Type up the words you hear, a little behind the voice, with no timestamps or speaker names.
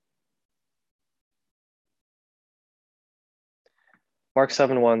Mark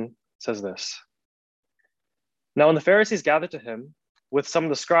 7:1 says this. Now, when the Pharisees gathered to him with some of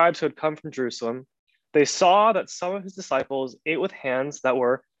the scribes who had come from Jerusalem, they saw that some of his disciples ate with hands that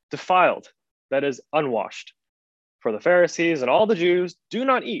were defiled, that is, unwashed. For the Pharisees and all the Jews do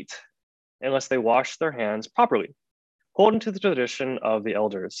not eat unless they wash their hands properly, holding to the tradition of the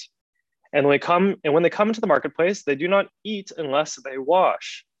elders. And when they come into the marketplace, they do not eat unless they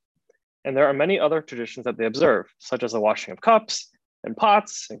wash. And there are many other traditions that they observe, such as the washing of cups and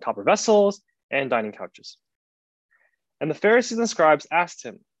pots and copper vessels and dining couches. And the Pharisees and scribes asked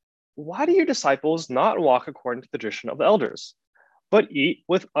him, why do your disciples not walk according to the tradition of the elders, but eat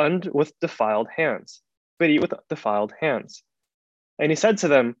with defiled hands? And he said to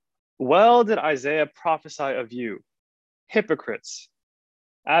them, well did Isaiah prophesy of you, hypocrites,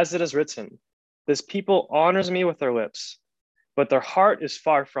 as it is written, this people honors me with their lips, but their heart is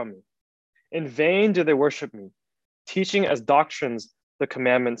far from me. In vain do they worship me, teaching as doctrines the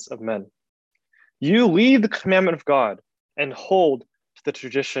commandments of men. You leave the commandment of God and hold to the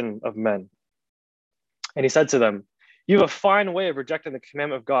tradition of men. And he said to them, you have a fine way of rejecting the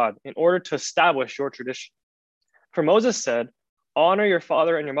commandment of God in order to establish your tradition. For Moses said, honor your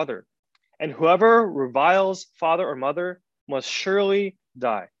father and your mother, and whoever reviles father or mother must surely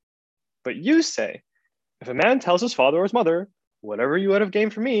die. But you say, if a man tells his father or his mother, whatever you would have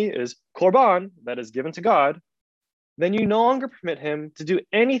gained from me is korban, that is given to God, then you no longer permit him to do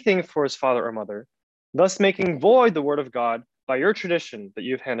anything for his father or mother, thus making void the word of God by your tradition that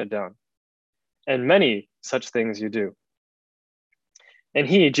you've handed down. And many such things you do. And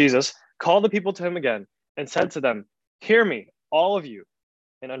he, Jesus, called the people to him again and said to them, hear me, all of you,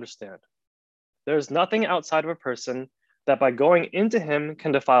 and understand. There is nothing outside of a person that by going into him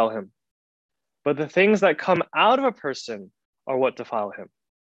can defile him. But the things that come out of a person are what defile him.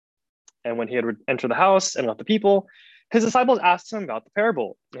 And when he had entered the house and left the people, his disciples asked him about the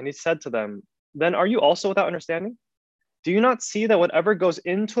parable. And he said to them, then are you also without understanding? Do you not see that whatever goes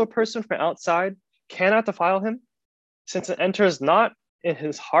into a person from outside cannot defile him, since it enters not in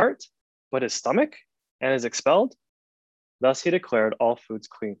his heart, but his stomach, and is expelled? Thus he declared all foods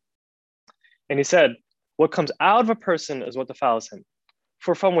clean. And he said, what comes out of a person is what defiles him.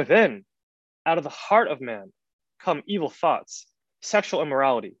 For from within, out of the heart of man, come evil thoughts, sexual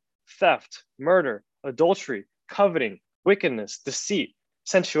immorality, theft, murder, adultery, coveting, wickedness, deceit,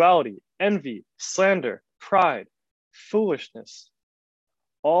 sensuality, envy, slander, pride, foolishness.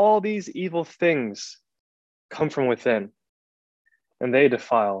 All these evil things come from within, and they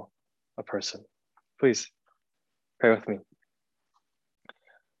defile a person. Please pray with me.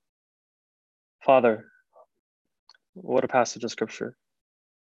 Father, what a passage of scripture.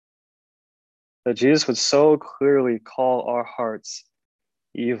 That Jesus would so clearly call our hearts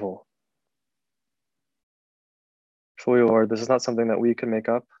evil. Truly, Lord, this is not something that we can make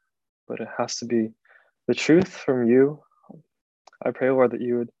up, but it has to be the truth from you. I pray, Lord, that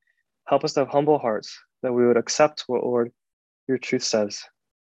you would help us to have humble hearts, that we would accept what, Lord, your truth says.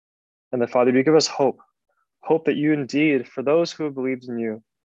 And that, Father, you give us hope that you indeed, for those who have believed in you,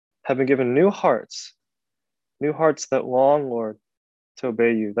 have been given new hearts that long, Lord, to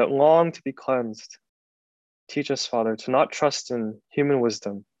obey you, that long to be cleansed. Teach us, Father, to not trust in human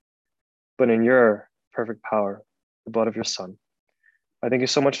wisdom, but in your perfect power, the blood of your Son. I thank you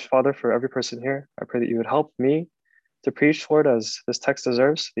so much, Father, for every person here. I pray that you would help me to preach, Lord, as this text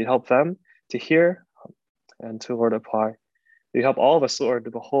deserves. You help them to hear and to, Lord, apply. You help all of us, Lord,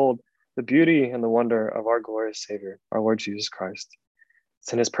 to behold the beauty and the wonder of our glorious Savior, our Lord Jesus Christ.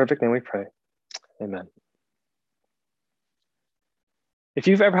 It's in his perfect name we pray. Amen. If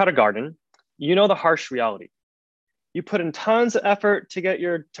you've ever had a garden, you know the harsh reality. You put in tons of effort to get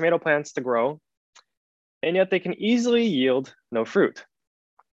your tomato plants to grow, and yet they can easily yield no fruit.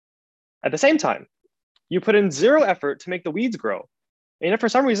 At the same time, you put in zero effort to make the weeds grow, and yet for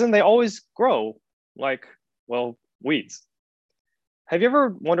some reason they always grow like, well, weeds. Have you ever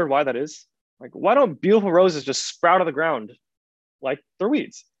wondered why that is? Like, why don't beautiful roses just sprout out of the ground like they're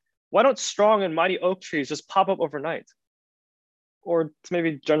weeds? Why don't strong and mighty oak trees just pop up overnight? Or to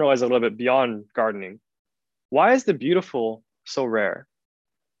maybe generalize a little bit beyond gardening, why is the beautiful so rare?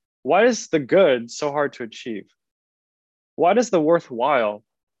 Why is the good so hard to achieve? Why does the worthwhile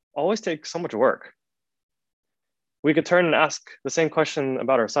always take so much work? We could turn and ask the same question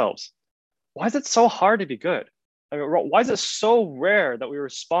about ourselves. Why is it so hard to be good? I mean, why is it so rare that we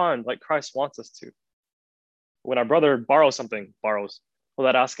respond like Christ wants us to? When our brother borrows,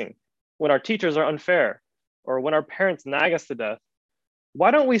 without asking. When our teachers are unfair, or when our parents nag us to death,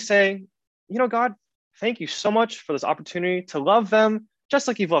 why don't we say, you know, God, thank you so much for this opportunity to love them just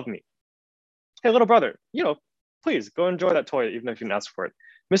like you've loved me. Hey, little brother, please go enjoy that toy, even if you didn't ask for it.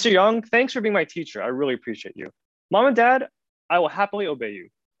 Mr. Young, thanks for being my teacher. I really appreciate you. Mom and dad, I will happily obey you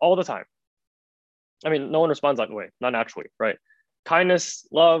all the time. I mean, no one responds that way, not naturally, right? Kindness,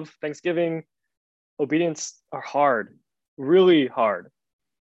 love, thanksgiving, obedience are hard, really hard.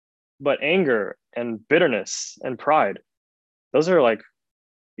 But anger and bitterness and pride, those are like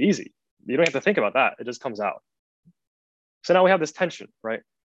easy. You don't have to think about that. It just comes out. So now we have this tension, right?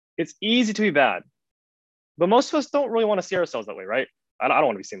 It's easy to be bad, but most of us don't really want to see ourselves that way, right? I don't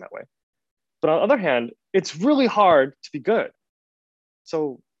want to be seen that way. But on the other hand, it's really hard to be good.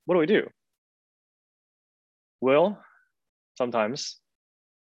 So what do? Well, sometimes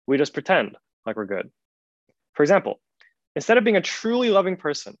we just pretend like we're good. For example, instead of being a truly loving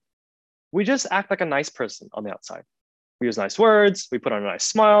person, we just act like a nice person on the outside. We use nice words, we put on a nice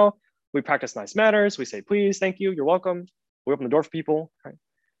smile, we practice nice manners, we say, please, thank you, you're welcome. We open the door for people, right?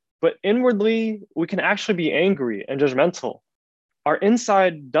 But inwardly, we can actually be angry and judgmental. Our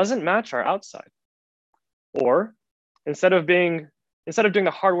inside doesn't match our outside. Or instead of doing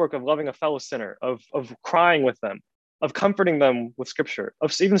the hard work of loving a fellow sinner, of crying with them, of comforting them with scripture,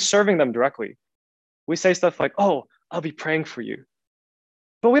 of even serving them directly, we say stuff like, oh, I'll be praying for you.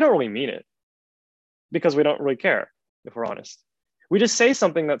 But we don't really mean it because we don't really care, if we're honest. We just say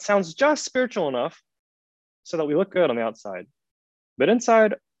something that sounds just spiritual enough so that we look good on the outside. But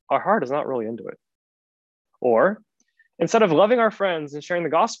inside, our heart is not really into it. Or instead of loving our friends and sharing the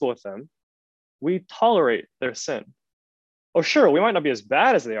gospel with them, we tolerate their sin. Oh, sure, we might not be as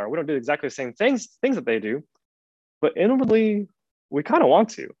bad as they are. We don't do exactly the same things that they do, but inwardly, we kind of want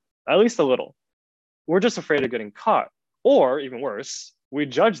to, at least a little. We're just afraid of getting caught. Or even worse, we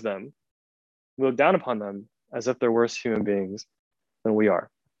judge them, we look down upon them as if they're worse human beings than we are.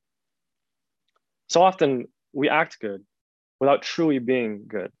 So often we act good without truly being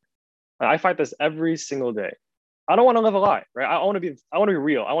good. I fight this every single day. I don't want to live a lie, right? I want to be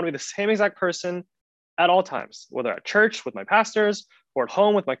real. I want to be the same exact person at all times, whether at church with my pastors, or at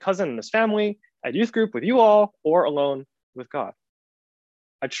home with my cousin and his family, at youth group with you all, or alone with God.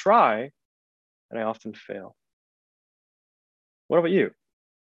 I try, and I often fail. What about you?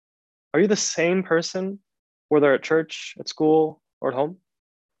 Are you the same person, whether at church, at school, or at home?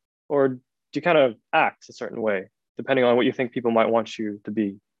 Or do you kind of act a certain way, depending on what you think people might want you to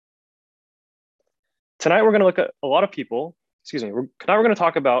be? Tonight, we're going to look at a lot of people, tonight we're going to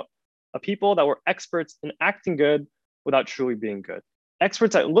talk about a people that were experts in acting good without truly being good.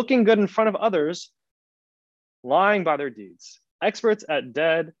 Experts at looking good in front of others, lying by their deeds. Experts at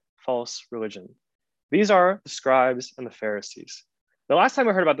dead, false religion. These are the scribes and the Pharisees. The last time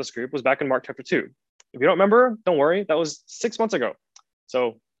I heard about this group was back in Mark chapter 2. If you don't remember, don't worry, that was 6 months ago.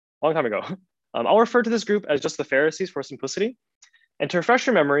 So a long time ago. I'll refer to this group as just the Pharisees for simplicity. And to refresh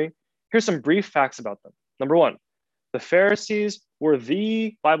your memory, here's some brief facts about them. Number one, the Pharisees were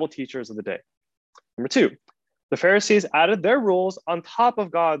the Bible teachers of the day. Number two, the Pharisees added their rules on top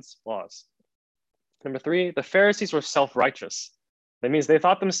of God's laws. Number three, the Pharisees were self-righteous. That means they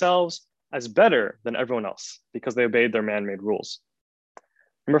thought themselves as better than everyone else because they obeyed their man-made rules.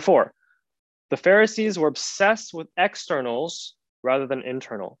 Number four, the Pharisees were obsessed with externals rather than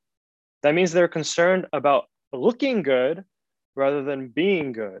internal. That means they're concerned about looking good rather than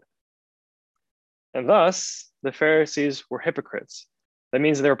being good. And thus, the Pharisees were hypocrites. That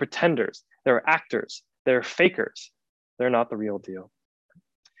means they were pretenders, they were actors, they're fakers. They're not the real deal.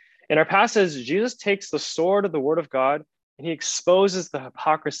 In our passage, Jesus takes the sword of the word of God and he exposes the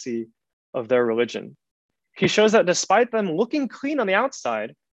hypocrisy of their religion. He shows that despite them looking clean on the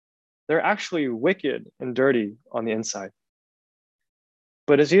outside, they're actually wicked and dirty on the inside.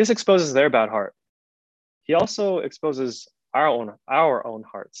 But as Jesus exposes their bad heart, he also exposes our own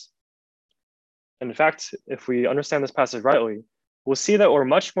hearts. And in fact, if we understand this passage rightly, we'll see that we're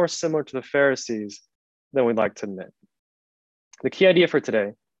much more similar to the Pharisees than we'd like to admit. The key idea for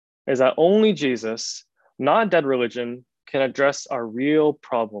today is that only Jesus, not dead religion, can address our real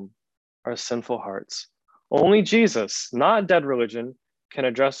problem, our sinful hearts. Only Jesus, not dead religion, can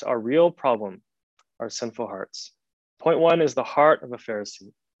address our real problem, our sinful hearts. Point one is the heart of a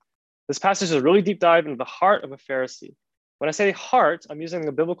Pharisee. This passage is a really deep dive into the heart of a Pharisee. When I say heart, I'm using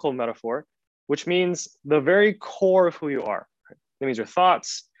a biblical metaphor, which means the very core of who you are. That means your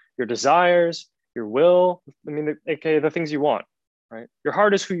thoughts, your desires, your will, aka the things you want, right? Your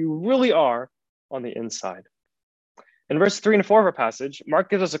heart is who you really are on the inside. In verse 3 and 4 of our passage, Mark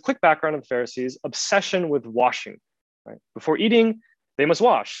gives us a quick background of the Pharisees' obsession with washing. Right? Before eating, they must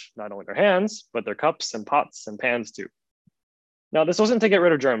wash not only their hands, but their cups and pots and pans too. Now, this wasn't to get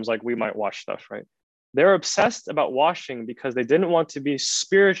rid of germs like we might wash stuff, right? They're obsessed about washing because they didn't want to be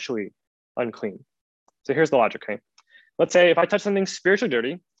spiritually unclean. So here's the logic, okay? Let's say if I touch something spiritually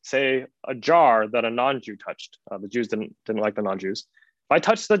dirty, say a jar that a non-Jew touched. The Jews didn't like the non-Jews. If I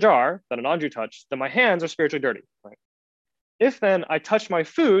touch the jar that a non-Jew touched, then my hands are spiritually dirty, right? If then I touch my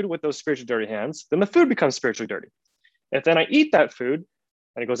food with those spiritually dirty hands, then the food becomes spiritually dirty. If then I eat that food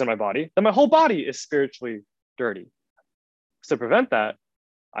and it goes in my body, then my whole body is spiritually dirty. So to prevent that,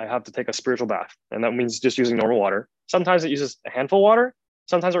 I have to take a spiritual bath. And that means just using normal water. Sometimes it uses a handful of water.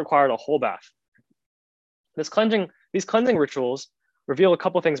 Sometimes it required a whole bath. These cleansing rituals reveal a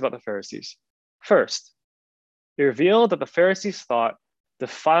couple of things about the Pharisees. First, they reveal that the Pharisees thought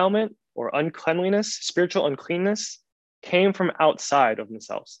defilement or uncleanliness, spiritual uncleanness, came from outside of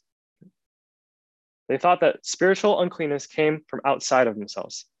themselves. They thought that spiritual uncleanness came from outside of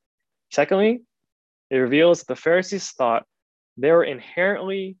themselves. Secondly, it reveals that the Pharisees thought they were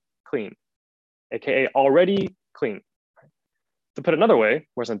inherently clean, aka already clean. To put it another way,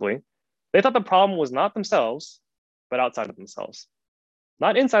 more simply, they thought the problem was not themselves, but outside of themselves.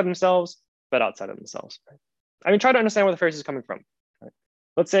 Not inside themselves, but outside of themselves. I mean, try to understand where the Pharisees are coming from. Right?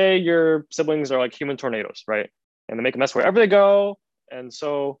 Let's say your siblings are like human tornadoes, right? And they make a mess wherever they go. And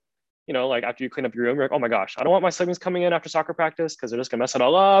so, like after you clean up your room, you're like, oh my gosh, I don't want my siblings coming in after soccer practice because they're just gonna mess it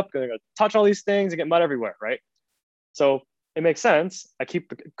all up, gonna touch all these things and get mud everywhere, right? So it makes sense. I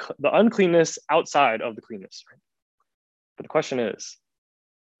keep the uncleanness outside of the cleanness, right? But the question is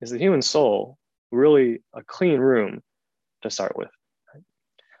the human soul really a clean room to start with? Right?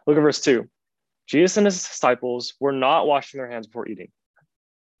 Look at verse 2. Jesus and his disciples were not washing their hands before eating.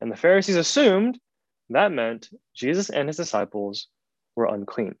 And the Pharisees assumed that meant Jesus and his disciples were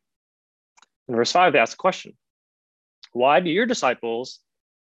unclean. In verse 5, they ask a question. Why do your disciples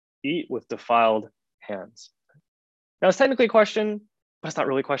eat with defiled hands? Now, it's technically a question, but it's not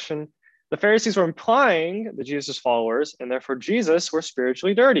really a question. The Pharisees were implying that Jesus' followers, and therefore Jesus, were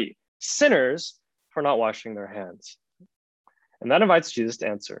spiritually dirty, sinners for not washing their hands. And that invites Jesus to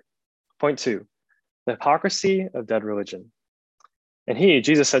answer. Point 2, the hypocrisy of dead religion. And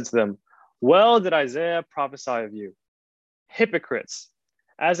Jesus said to them, well did Isaiah prophesy of you, hypocrites,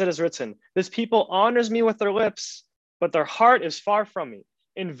 as it is written, this people honors me with their lips, but their heart is far from me.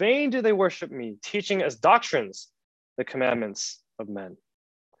 In vain do they worship me, teaching as doctrines the commandments of men.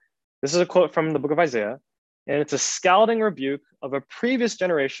 This is a quote from the book of Isaiah, and it's a scalding rebuke of a previous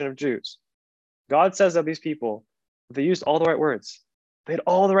generation of Jews. God says of these people, they used all the right words. They had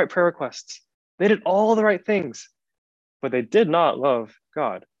all the right prayer requests. They did all the right things, but they did not love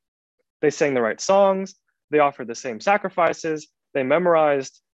God. They sang the right songs. They offered the same sacrifices. They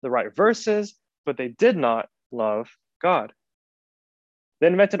memorized the right verses, but they did not love God. They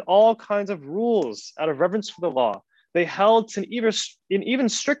invented all kinds of rules out of reverence for the law. They held to an even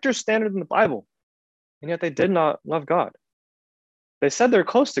stricter standard than the Bible, and yet they did not love God. They said they're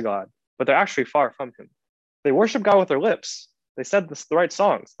close to God, but they're actually far from him. They worship God with their lips. They said the right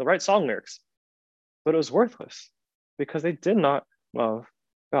songs, the right song lyrics, but it was worthless because they did not love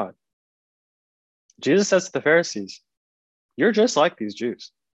God. Jesus says to the Pharisees, you're just like these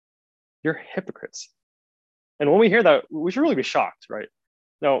Jews. You're hypocrites. And when we hear that, we should really be shocked, right?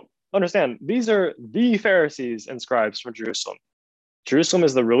 Now, understand, these are the Pharisees and scribes from Jerusalem. Jerusalem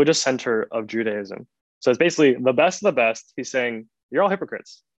is the religious center of Judaism. So it's basically the best of the best. He's saying, you're all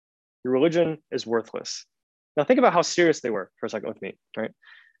hypocrites. Your religion is worthless. Now think about how serious they were for a second with me, right?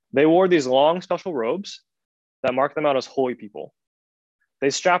 They wore these long special robes that marked them out as holy people. They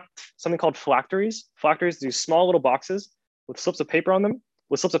strapped something called phylacteries. Phylacteries, these small little boxes with slips of paper on them,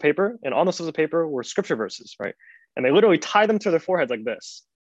 and on the slips of paper were scripture verses, right? And they literally tied them to their foreheads like this.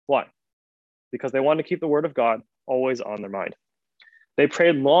 Why? Because they wanted to keep the word of God always on their mind. They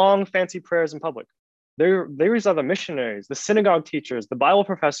prayed long, fancy prayers in public. They resembled the missionaries, the synagogue teachers, the Bible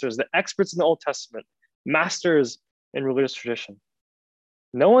professors, the experts in the Old Testament, masters in religious tradition.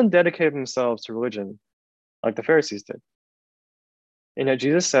 No one dedicated themselves to religion like the Pharisees did. And yet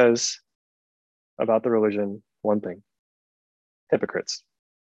Jesus says about the religion one thing: hypocrites.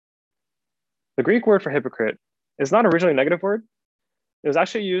 The Greek word for hypocrite is not originally a negative word. It was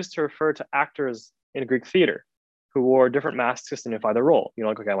actually used to refer to actors in Greek theater who wore different masks to signify their role.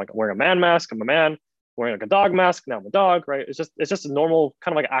 Like, okay, I'm like wearing a man mask, I'm a man. Wearing like a dog mask, now I'm a dog, right? It's just a normal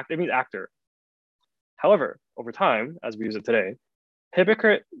kind of like act. It means actor. However, over time, as we use it today,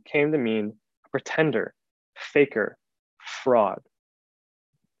 hypocrite came to mean pretender, faker, fraud.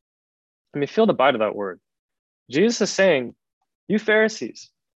 Let me feel the bite of that word. Jesus is saying, you Pharisees,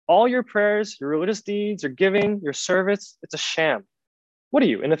 all your prayers, your religious deeds, your giving, your service, it's a sham. What are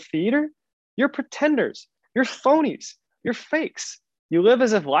you, in a theater? You're pretenders, you're phonies, you're fakes. You live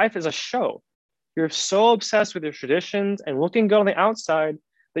as if life is a show. You're so obsessed with your traditions and looking good on the outside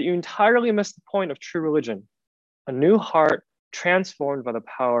that you entirely miss the point of true religion, a new heart transformed by the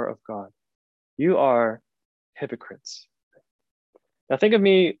power of God. You are hypocrites. Now think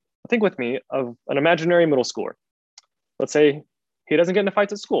with me of an imaginary middle schooler. Let's say he doesn't get into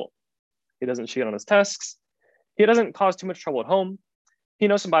fights at school. He doesn't cheat on his tests. He doesn't cause too much trouble at home. He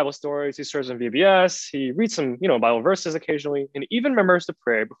knows some Bible stories. He serves in VBS. He reads some, Bible verses occasionally, and even remembers to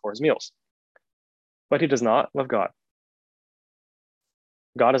pray before his meals. But he does not love God.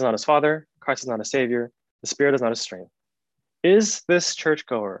 God is not his father. Christ is not his savior. The Spirit is not his strength. Is this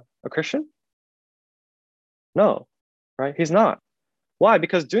churchgoer a Christian? No, right? He's not. Why?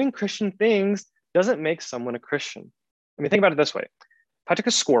 Because doing Christian things doesn't make someone a Christian. I mean, think about it this way. If I took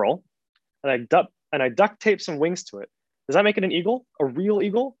a squirrel and I duct tape some wings to it, does that make it an eagle? A real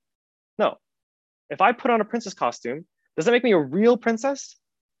eagle? No. If I put on a princess costume, does that make me a real princess?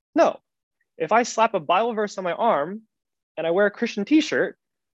 No. If I slap a Bible verse on my arm and I wear a Christian t-shirt,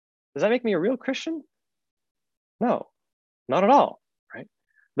 does that make me a real Christian? No, not at all, right?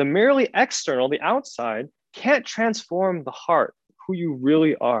 The merely external, the outside, can't transform the heart, who you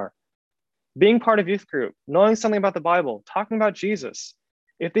really are. Being part of youth group, knowing something about the Bible, talking about Jesus,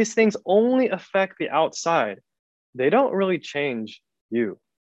 if these things only affect the outside, they don't really change you.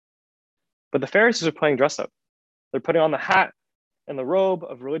 But the Pharisees are playing dress up. They're putting on the hat and the robe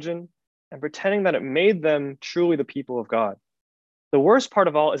of religion and pretending that it made them truly the people of God. The worst part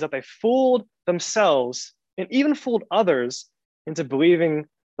of all is that they fooled themselves and even fooled others into believing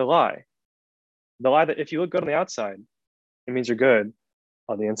the lie. The lie that if you look good on the outside, it means you're good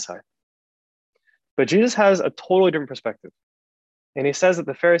on the inside. But Jesus has a totally different perspective. And he says that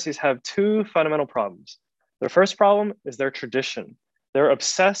the Pharisees have two fundamental problems. Their first problem is their tradition. They're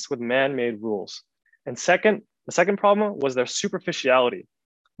obsessed with man-made rules. And the second problem was their superficiality.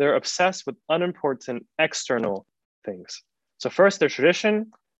 They're obsessed with unimportant external things. So first their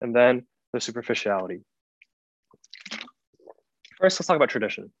tradition, and then their superficiality. First, let's talk about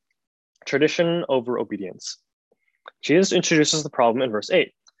tradition. Tradition over obedience. Jesus introduces the problem in verse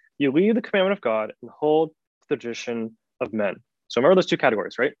 8. You leave the commandment of God and hold the tradition of men. So remember those two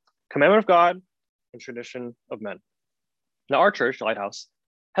categories, right? Commandment of God and tradition of men. Now our church, Lighthouse,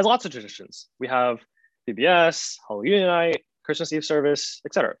 has lots of traditions. We have VBS, Hallelujah Night, Christmas Eve service,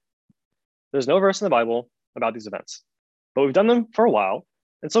 etc. There's no verse in the Bible about these events, but we've done them for a while,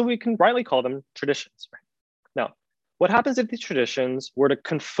 and so we can rightly call them traditions. Right? Now, what happens if these traditions were to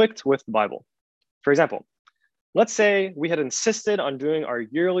conflict with the Bible? For example, let's say we had insisted on doing our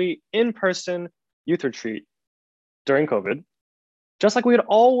yearly in-person youth retreat during COVID, just like we had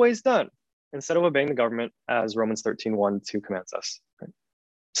always done, instead of obeying the government as Romans 13:1-2 commands us. Right?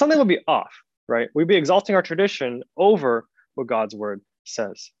 Something would be off, right? We'd be exalting our tradition over what God's word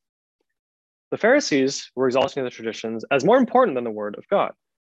says. The Pharisees were exalting the traditions as more important than the word of God.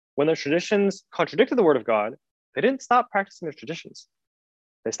 When their traditions contradicted the word of God, they didn't stop practicing their traditions.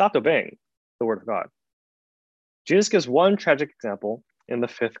 They stopped obeying the word of God. Jesus gives one tragic example in the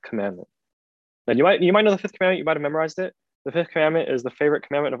fifth commandment. Now you might know the fifth commandment, you might have memorized it. The fifth commandment is the favorite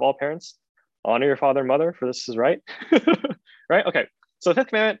commandment of all parents. Honor your father and mother, for this is right. Right? Okay. So the fifth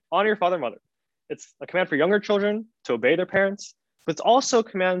commandment, honor your father and mother. It's a command for younger children to obey their parents, but it's also a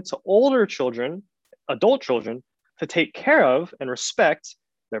command to older children, adult children, to take care of and respect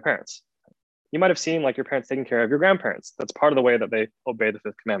their parents. You might have seen like your parents taking care of your grandparents. That's part of the way that they obey the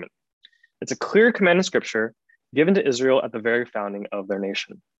fifth commandment. It's a clear command in scripture given to Israel at the very founding of their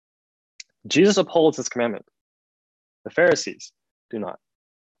nation. Jesus upholds this commandment. The Pharisees do not.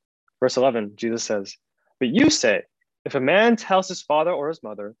 Verse 11, Jesus says, but you say, if a man tells his father or his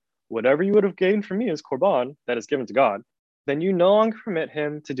mother, whatever you would have gained from me is korban, that is given to God, then you no longer permit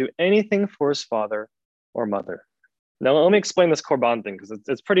him to do anything for his father or mother. Now, let me explain this korban thing, because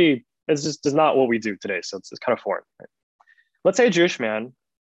it's just not what we do today, so it's kind of foreign. Right? Let's say a Jewish man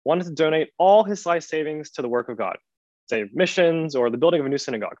wanted to donate all his life savings to the work of God, say missions or the building of a new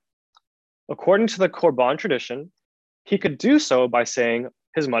synagogue. According to the korban tradition, he could do so by saying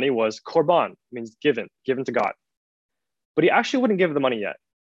his money was korban, means given to God. But he actually wouldn't give the money yet.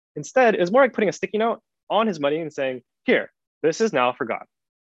 Instead, it's more like putting a sticky note on his money and saying, here, this is now for God.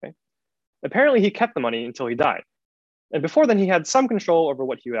 Okay? Apparently, he kept the money until he died. And before then, he had some control over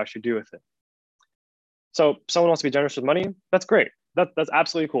what he would actually do with it. So someone wants to be generous with money, that's great. That's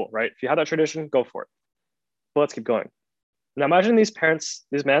absolutely cool, right? If you have that tradition, go for it. But let's keep going. Now imagine this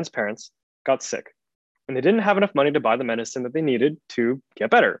man's parents got sick and they didn't have enough money to buy the medicine that they needed to get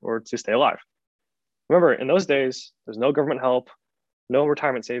better or to stay alive. Remember, in those days, there's no government help, no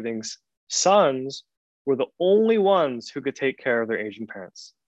retirement savings. Sons were the only ones who could take care of their aging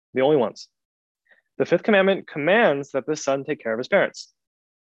parents, the only ones. The fifth commandment commands that the son take care of his parents.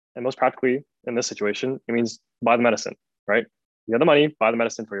 And most practically in this situation, it means buy the medicine, right? You have the money, buy the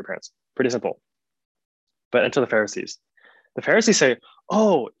medicine for your parents. Pretty simple. But enter the Pharisees. The Pharisees say,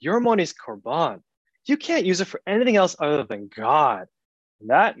 oh, your money's korban. You can't use it for anything else other than God. And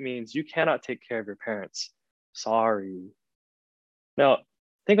that means you cannot take care of your parents. Sorry. Now,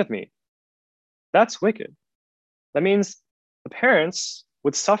 think with me. That's wicked. That means the parents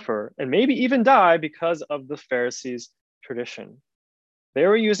would suffer and maybe even die because of the Pharisees' tradition. They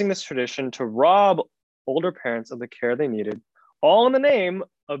were using this tradition to rob older parents of the care they needed, all in the name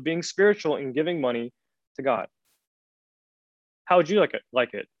of being spiritual and giving money to God. How would you like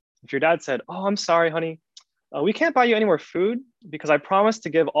it if your dad said, oh, I'm sorry, honey, we can't buy you any more food because I promised to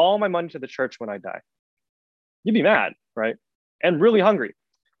give all my money to the church when I die? You'd be mad, right? And really hungry.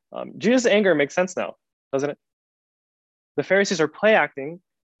 Jesus' anger makes sense now, doesn't it? The Pharisees are play acting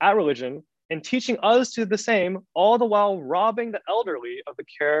at religion and teaching others to do the same, all the while robbing the elderly of the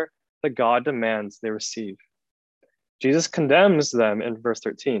care that God demands they receive. Jesus condemns them in verse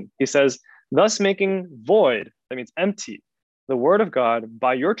 13. He says, thus making void, that means empty, the word of God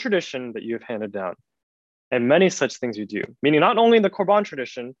by your tradition that you have handed down. And many such things you do, meaning not only the Korban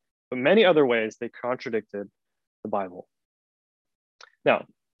tradition, but many other ways they contradicted the Bible. Now,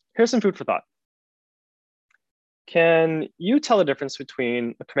 here's some food for thought. Can you tell the difference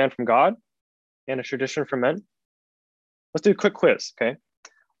between a command from God and a tradition from men? Let's do a quick quiz, okay?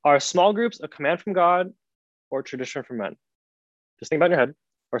 Are small groups a command from God or a tradition from men? Just think about in your head.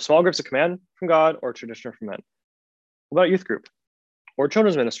 Are small groups a command from God or a tradition from men? What about youth group or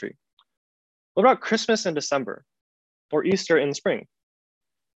children's ministry? What about Christmas in December or Easter in spring?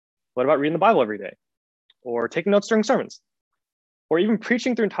 What about reading the Bible every day or taking notes during sermons or even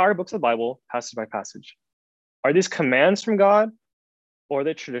preaching through entire books of the Bible passage by passage? Are these commands from God or are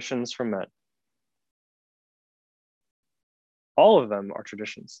they traditions from men? All of them are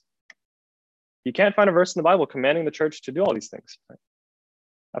traditions. You can't find a verse in the Bible commanding the church to do all these things. Right?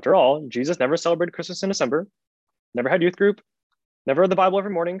 After all, Jesus never celebrated Christmas in December, never had youth group, never read the Bible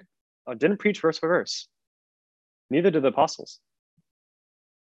every morning, didn't preach verse for verse. Neither did the apostles.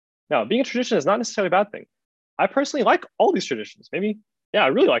 Now, being a tradition is not necessarily a bad thing. I personally like all these traditions. I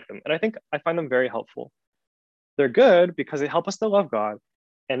really like them. And I think I find them very helpful. They're good because they help us to love God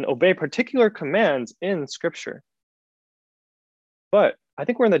and obey particular commands in Scripture. But I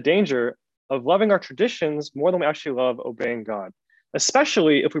think we're in the danger of loving our traditions more than we actually love obeying God,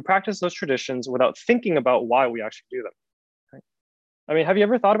 especially if we practice those traditions without thinking about why we actually do them. Right? I mean, have you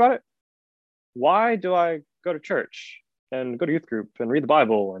ever thought about it? Why do I go to church and go to youth group and read the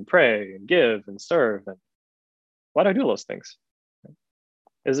Bible and pray and give and serve? And why do I do those things?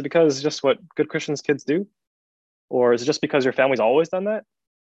 Is it because just what good Christians kids do? Or is it just because your family's always done that?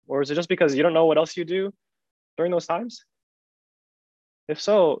 Or is it just because you don't know what else you do during those times? If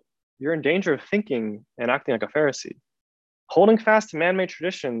so, you're in danger of thinking and acting like a Pharisee, holding fast to man-made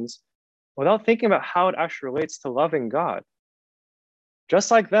traditions without thinking about how it actually relates to loving God. Just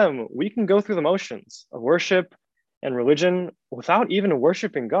like them, we can go through the motions of worship and religion without even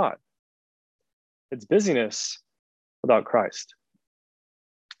worshiping God. It's busyness without Christ.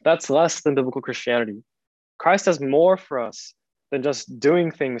 That's less than biblical Christianity. Christ has more for us than just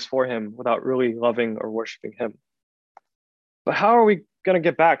doing things for him without really loving or worshiping him. But how are we going to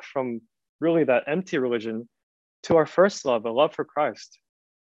get back from really that empty religion to our first love, a love for Christ?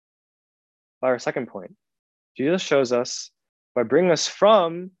 By our second point, Jesus shows us by bringing us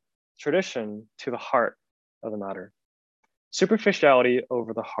from tradition to the heart of the matter. Superficiality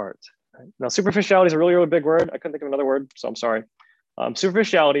over the heart. Right? Now, superficiality is a really, really big word. I couldn't think of another word, so I'm sorry.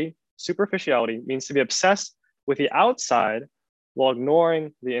 Superficiality means to be obsessed with the outside while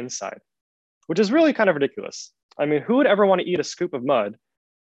ignoring the inside, which is really kind of ridiculous. I mean, who would ever want to eat a scoop of mud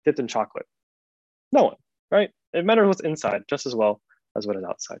dipped in chocolate? No one, right? It matters what's inside just as well as what is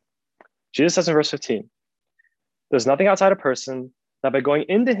outside. Jesus says in verse 15, there's nothing outside a person that by going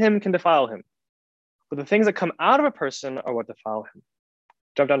into him can defile him, but the things that come out of a person are what defile him.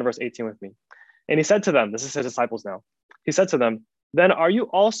 Jump down to verse 18 with me. And he said to them, this is his disciples now. He said to them, then are you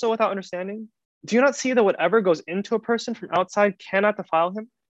also without understanding? Do you not see that whatever goes into a person from outside cannot defile him,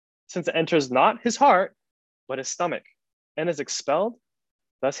 since it enters not his heart, but his stomach, and is expelled?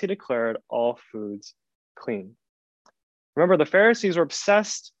 Thus he declared all foods clean. Remember, the Pharisees were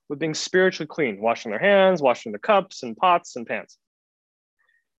obsessed with being spiritually clean, washing their hands, washing their cups and pots and pans.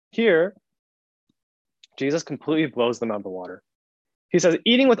 Here, Jesus completely blows them out of the water. He says,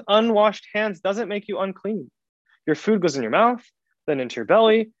 eating with unwashed hands doesn't make you unclean. Your food goes in your mouth, then into your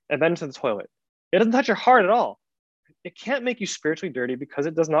belly, and then into the toilet. It doesn't touch your heart at all. It can't make you spiritually dirty because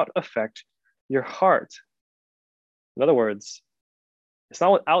it does not affect your heart. In other words, It's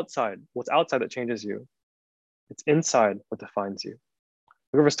not what's outside that changes you. It's inside what defines you.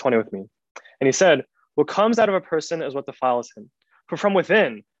 Look at verse 20 with me. And he said, what comes out of a person is what defiles him. For from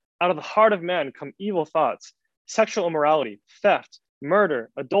within, out of the heart of man, come evil thoughts, sexual immorality, theft, murder,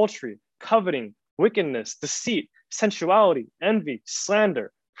 adultery, coveting, wickedness, deceit, sensuality, envy,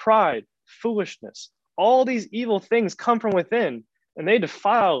 slander, pride, foolishness. All these evil things come from within, and they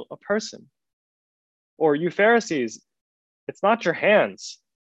defile a person. Or you Pharisees, it's not your hands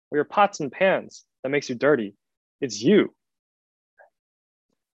or your pots and pans that makes you dirty. It's you.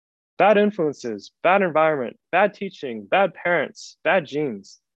 Bad influences, bad environment, bad teaching, bad parents, bad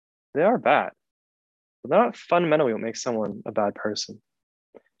genes, they are bad, but they're not fundamentally what makes someone a bad person.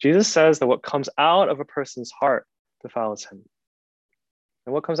 Jesus says that what comes out of a person's heart defiles him.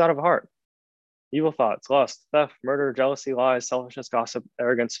 And what comes out of a heart? Evil thoughts, lust, theft, murder, jealousy, lies, selfishness, gossip,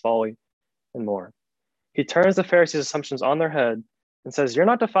 arrogance, folly, and more. He turns the Pharisees' assumptions on their head and says, you're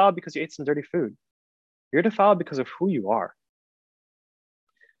not defiled because you ate some dirty food. You're defiled because of who you are.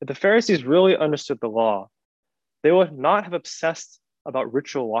 If the Pharisees really understood the law, they would not have obsessed about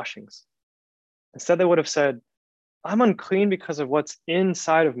ritual washings. Instead, they would have said, I'm unclean because of what's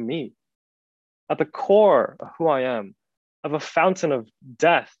inside of me. At the core of who I am, of a fountain of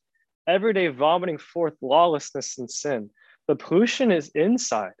death, every day vomiting forth lawlessness and sin. The pollution is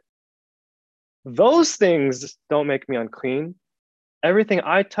inside. Those things don't make me unclean. Everything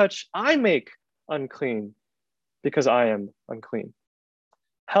I touch, I make unclean because I am unclean.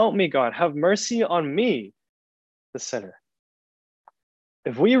 Help me, God. Have mercy on me, the sinner.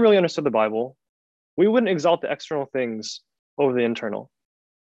 If we really understood the Bible, we wouldn't exalt the external things over the internal.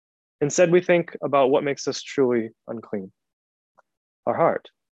 Instead, we think about what makes us truly unclean, our heart.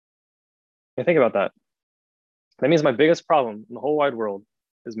 And think about that. That means my biggest problem in the whole wide world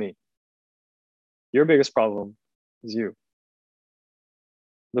is me. Your biggest problem is you.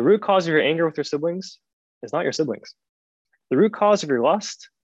 The root cause of your anger with your siblings is not your siblings. The root cause of your lust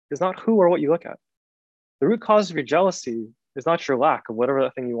is not who or what you look at. The root cause of your jealousy is not your lack of whatever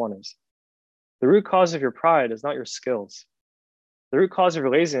that thing you want is. The root cause of your pride is not your skills. The root cause of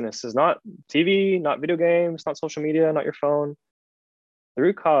your laziness is not TV, not video games, not social media, not your phone. The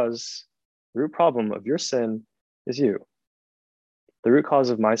root problem of your sin is you. The root cause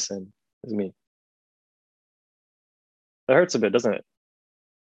of my sin is me. That hurts a bit, doesn't it?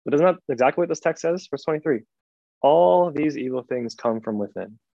 But isn't that exactly what this text says? Verse 23. All these evil things come from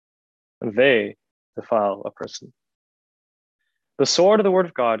within, and they defile a person. The sword of the word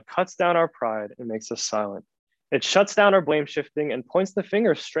of God cuts down our pride and makes us silent. It shuts down our blame shifting and points the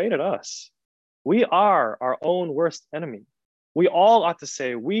finger straight at us. We are our own worst enemy. We all ought to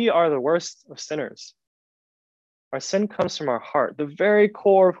say we are the worst of sinners. Our sin comes from our heart, the very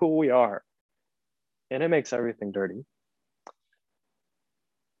core of who we are, and it makes everything dirty.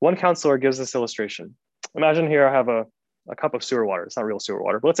 One counselor gives this illustration. Imagine here I have a cup of sewer water. It's not real sewer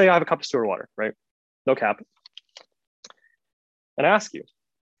water, but let's say I have a cup of sewer water, right? No cap. And I ask you,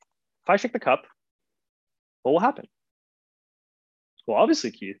 if I shake the cup, what will happen? Well,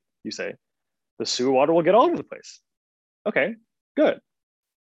 obviously, Keith, you say, the sewer water will get all over the place. Okay, good.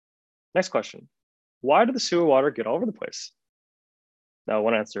 Next question. Why did the sewer water get all over the place? Now,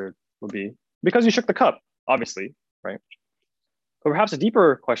 one answer would be because you shook the cup, obviously, right? But perhaps a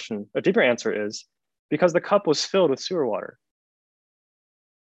deeper answer is because the cup was filled with sewer water.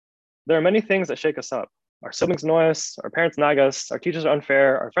 There are many things that shake us up. Our siblings annoy us, our parents nag us, our teachers are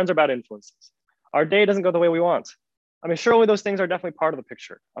unfair, our friends are bad influences. Our day doesn't go the way we want. I mean, surely those things are definitely part of the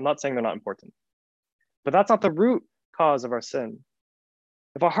picture. I'm not saying they're not important. But that's not the root cause of our sin.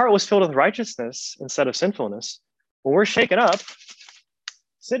 If our heart was filled with righteousness instead of sinfulness, when we're shaken up,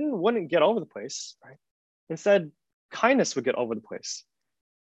 sin wouldn't get over the place, right? Instead, kindness would get over the place.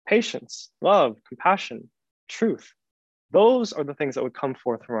 Patience, love, compassion, truth. Those are the things that would come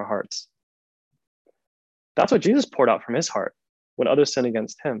forth from our hearts. That's what Jesus poured out from his heart when others sinned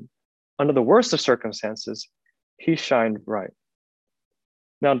against him. Under the worst of circumstances, he shined bright.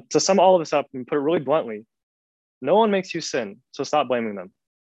 Now, to sum all of this up and put it really bluntly, no one makes you sin, so stop blaming them.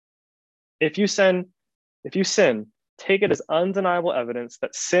 If you sin, take it as undeniable evidence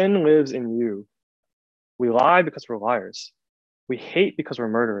that sin lives in you. We lie because we're liars. We hate because we're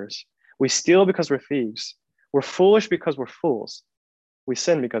murderers. We steal because we're thieves. We're foolish because we're fools. We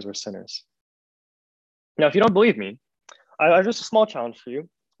sin because we're sinners. Now, if you don't believe me, I have just a small challenge for you,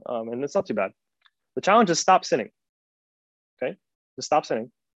 and it's not too bad. The challenge is stop sinning, okay? Just stop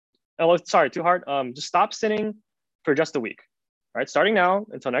sinning. Oh, sorry, too hard. Just stop sinning for just a week, right? Starting now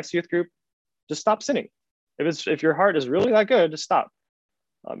until next youth group, just stop sinning. If your heart is really that good, just stop.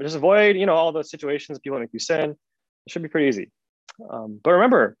 Just avoid, all the situations people make you sin. It should be pretty easy. But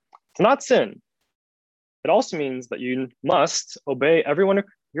remember, to not sin, it also means that you must obey every one of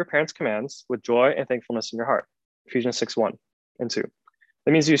your parents' commands with joy and thankfulness in your heart. Ephesians 6:1 and 2.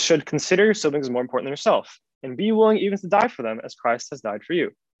 That means you should consider your siblings more important than yourself and be willing even to die for them as Christ has died for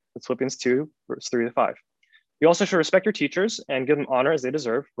you. That's Philippians 2, verse 3 to 5. You also should respect your teachers and give them honor as they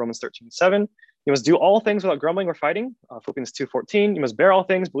deserve. Romans 13:7. You must do all things without grumbling or fighting. Philippians 2:14. You must bear all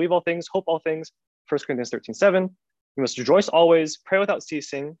things, believe all things, hope all things. 1 Corinthians 13:7. You must rejoice always, pray without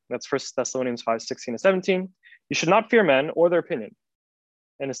ceasing. That's 1 Thessalonians 5:16 to 17. You should not fear men or their opinion.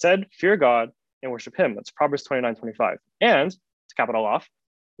 And instead, fear God and worship him. That's Proverbs 29:25. And to cap it all off,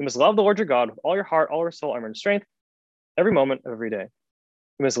 you must love the Lord your God with all your heart, all your soul, arm, and strength, every moment of every day.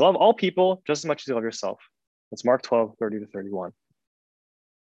 You must love all people just as much as you love yourself. That's Mark 12:30 to 31. Of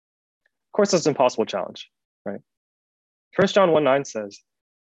course, that's an impossible challenge, right? 1 John 1:9 says,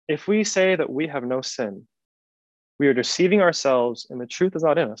 if we say that we have no sin, we are deceiving ourselves and the truth is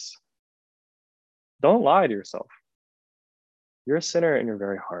not in us. Don't lie to yourself. You're a sinner in your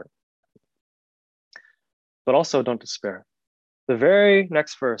very heart. But also don't despair. The very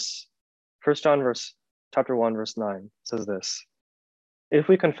next verse, 1 John chapter 1, verse 9 says this, if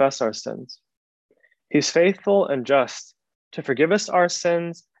we confess our sins, he's faithful and just to forgive us our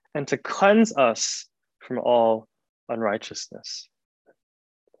sins and to cleanse us from all unrighteousness.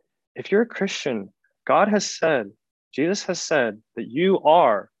 If you're a Christian, God has said, Jesus has said that you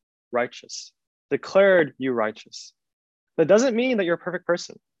are righteous, declared you righteous. That doesn't mean that you're a perfect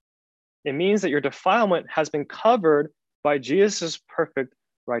person. It means that your defilement has been covered by Jesus' perfect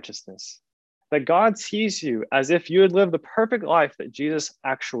righteousness. That God sees you as if you had lived the perfect life that Jesus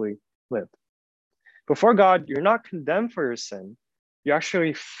actually lived. Before God, you're not condemned for your sin. You're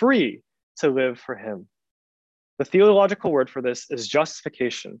actually free to live for him. The theological word for this is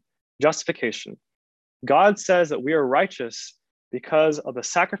justification. Justification. God says that we are righteous because of the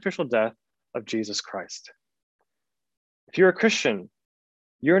sacrificial death of Jesus Christ. If you're a Christian,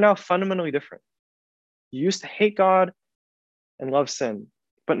 you're now fundamentally different. You used to hate God and love sin,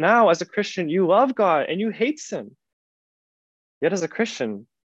 but now as a Christian, you love God and you hate sin. Yet as a Christian,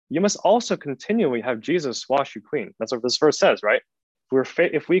 you must also continually have Jesus wash you clean. That's what this verse says, right?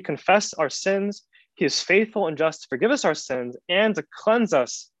 If we confess our sins, he is faithful and just to forgive us our sins and to cleanse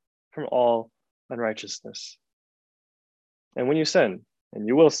us from all unrighteousness. And when you sin, and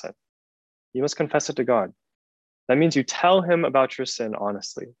you will sin, you must confess it to God. That means you tell him about your sin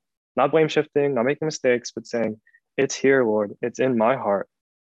honestly, not blame shifting, not making mistakes, but saying, it's here, Lord, it's in my heart.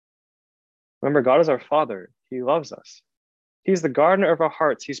 Remember, God is our Father. He loves us. He's the gardener of our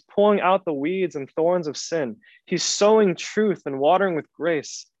hearts. He's pulling out the weeds and thorns of sin. He's sowing truth and watering with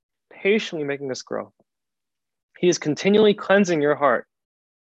grace, patiently making us grow. He is continually cleansing your heart,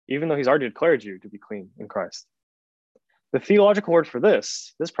 even though he's already declared you to be clean in Christ. The theological word for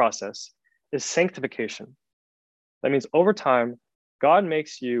this process is sanctification. That means over time, God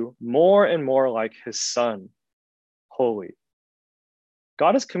makes you more and more like his Son, holy.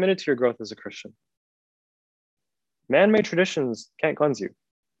 God is committed to your growth as a Christian. Man-made traditions can't cleanse you.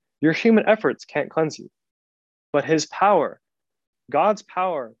 Your human efforts can't cleanse you. But his power, God's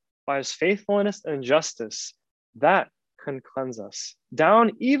power, by his faithfulness and justice, that can cleanse us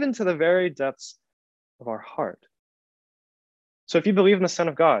down even to the very depths of our heart. So if you believe in the Son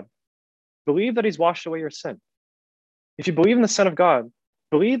of God, believe that he's washed away your sin. If you believe in the Son of God,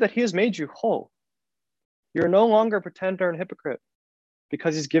 believe that he has made you whole. You're no longer a pretender and hypocrite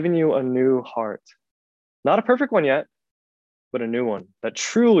because he's given you a new heart. Not a perfect one yet, but a new one that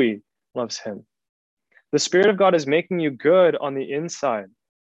truly loves him. The Spirit of God is making you good on the inside,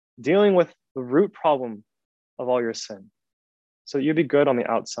 dealing with the root problem of all your sin, so that you'll be good on the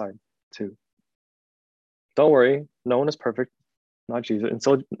outside too. Don't worry, no one is perfect, not Jesus,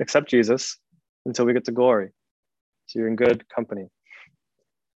 except Jesus, until we get to glory. So you're in good company.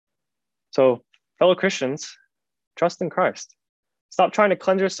 So, fellow Christians, trust in Christ. Stop trying to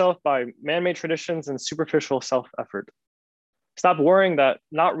cleanse yourself by man-made traditions and superficial self-effort. Stop worrying that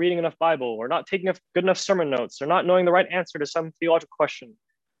not reading enough Bible or not taking good enough sermon notes or not knowing the right answer to some theological question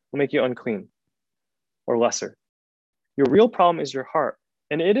will make you unclean or lesser. Your real problem is your heart,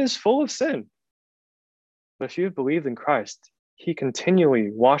 and it is full of sin. But if you've believed in Christ, he continually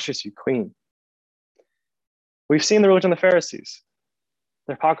washes you clean. We've seen the religion of the Pharisees,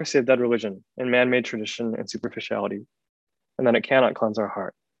 the hypocrisy of dead religion and man-made tradition and superficiality, and that it cannot cleanse our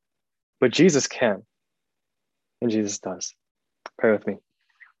heart. But Jesus can, and Jesus does. Pray with me.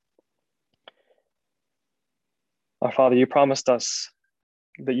 Our Father, you promised us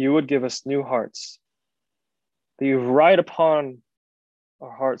that you would give us new hearts, that you write upon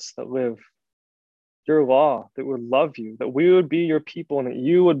our hearts that live your law, that we would love you, that we would be your people, and that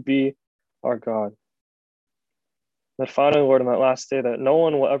you would be our God. That finally, Lord, on that last day, that no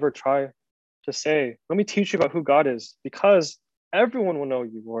one will ever try to say, let me teach you about who God is, because everyone will know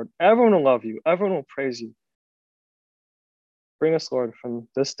you, Lord. Everyone will love you. Everyone will praise you. Bring us, Lord, from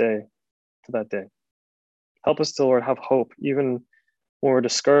this day to that day. Help us to, Lord, have hope, even when we're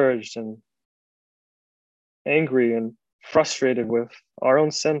discouraged and angry and frustrated with our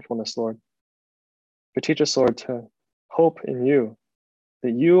own sinfulness, Lord. But teach us, Lord, to hope in you,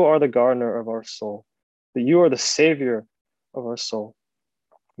 that you are the gardener of our soul, that you are the savior of our soul,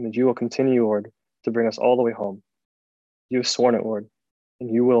 and that you will continue, Lord, to bring us all the way home. You have sworn it, Lord,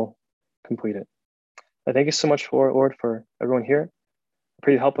 and you will complete it. I thank you so much, for, Lord, for everyone here. I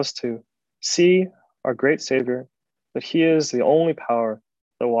pray you help us to see our great Savior, that he is the only power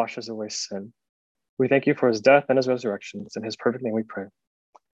that washes away sin. We thank you for his death and his resurrection. It's in his perfect name we pray.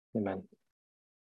 Amen.